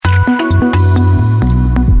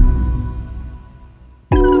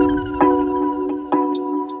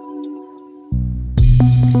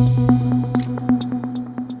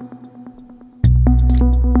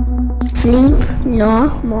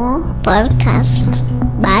more podcast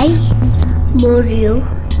by Morio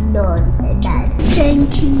Don the Dad.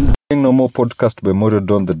 Thank you. No more podcast by Morio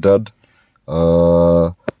Don the Dad.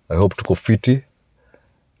 I hope tuko fiti.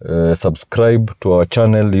 Subscribe to our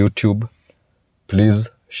channel YouTube. Please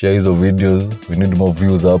share hizo videos. We need more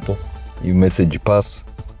views hapo. You message pass.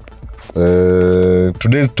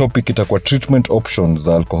 Today's topic itakuwa treatment options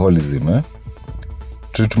za alcoholism.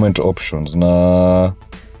 Treatment options, na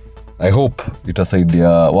I hope itasaidia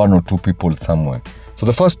one or two people somewhere. So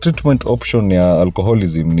the first treatment option ya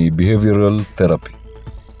alcoholism ni behavioral therapy.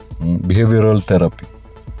 Behavioral therapy.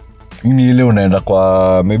 Ni ile unaenda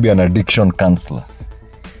kwa maybe an addiction counselor.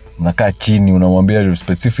 Unakaa chini unamwambia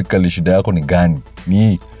specifically shida yako ni gani.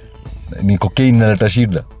 Ni cocaine inaleta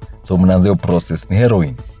shida. So mnaanza hiyo process, ni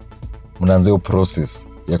heroin. Mnaanza hiyo process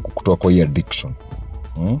ya kutoa kwa hii addiction.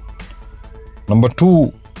 Number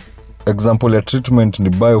 2 example ya treatment ni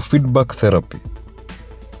biofeedback therapy.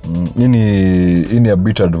 Ini a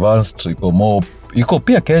bit advanced, iko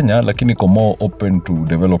pia Kenya lakini iko more open to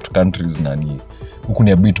developed countries, na huku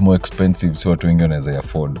ni a bit more expensive, so watu wengi wanaweza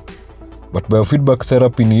afford. But biofeedback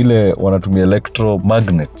therapy ni ile wanatumia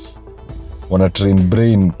electromagnets, wana train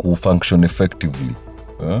brain ku function effectively.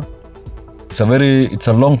 It's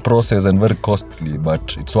a long process and very costly,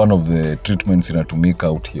 but it's one of the treatments inatumika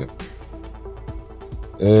out here.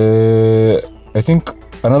 I think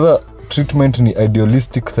another treatment ni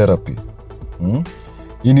idealistic therapy.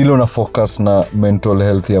 Hii nilo na focus na mental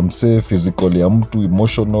health ya mse, physical ya mtu,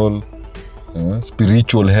 emotional,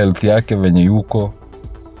 spiritual health yake venye yuko,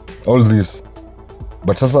 all this.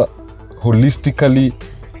 But sasa holistically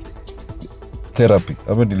therapy,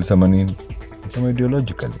 ama nilisema nini? Nilisema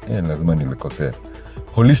ideologically, lazima nilikosea.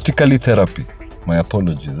 Holistically therapy, my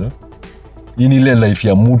apologies. Hii ni ile life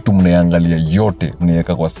ya mtu mnaangalia yote,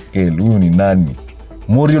 mnaweka kwa scale. Huyu ni nani?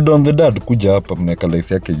 Morio Don the Dad kuja hapa, mnaweka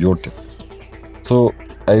life yake yote. So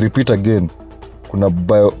I repeat again, kuna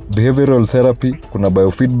behavioral therapy, kuna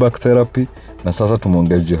biofeedback therapy, na sasa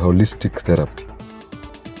tumeongea holistic therapy.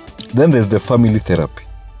 Then there's the family therapy.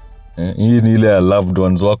 Hii ni ile ya loved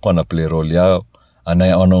ones wako ana play role yao,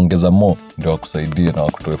 anaongeza more ndio wakusaidie na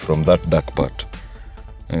wakutoe from that dark part.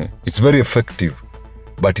 It's very effective,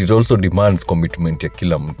 but it also demands commitment ya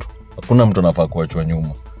kila mtu. Hakuna mtu anafaa kuachwa nyuma.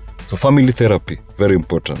 So family therapy, very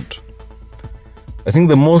important. I think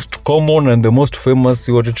the most common and the most famous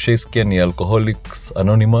what tushasikia ni Alcoholics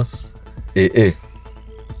Anonymous, AA.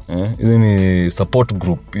 Hizi ni support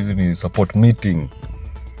group, hizi ni support meeting.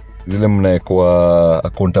 Zile mnaekwa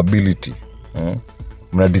accountability.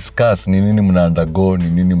 Mna discuss ni nini mna undergo, ni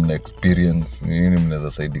nini mna experience, ni nini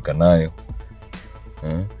mnaweza saidika nayo.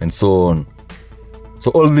 And so on.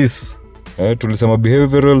 So all this, tulisema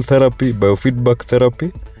behavioral therapy, biofeedback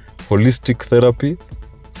therapy, holistic therapy,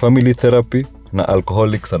 family therapy na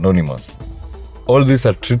Alcoholics Anonymous. All these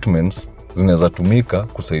are treatments zinaweza tumika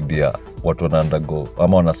kusaidia watu wana undergo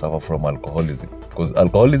ama wana suffer from alcoholism, because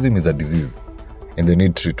alcoholism is a disease and they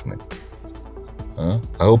need treatment.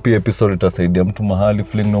 I hope hii episode itasaidia mtu mahali.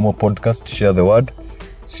 Fling No More Podcast, share the word.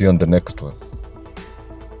 See you on the next one.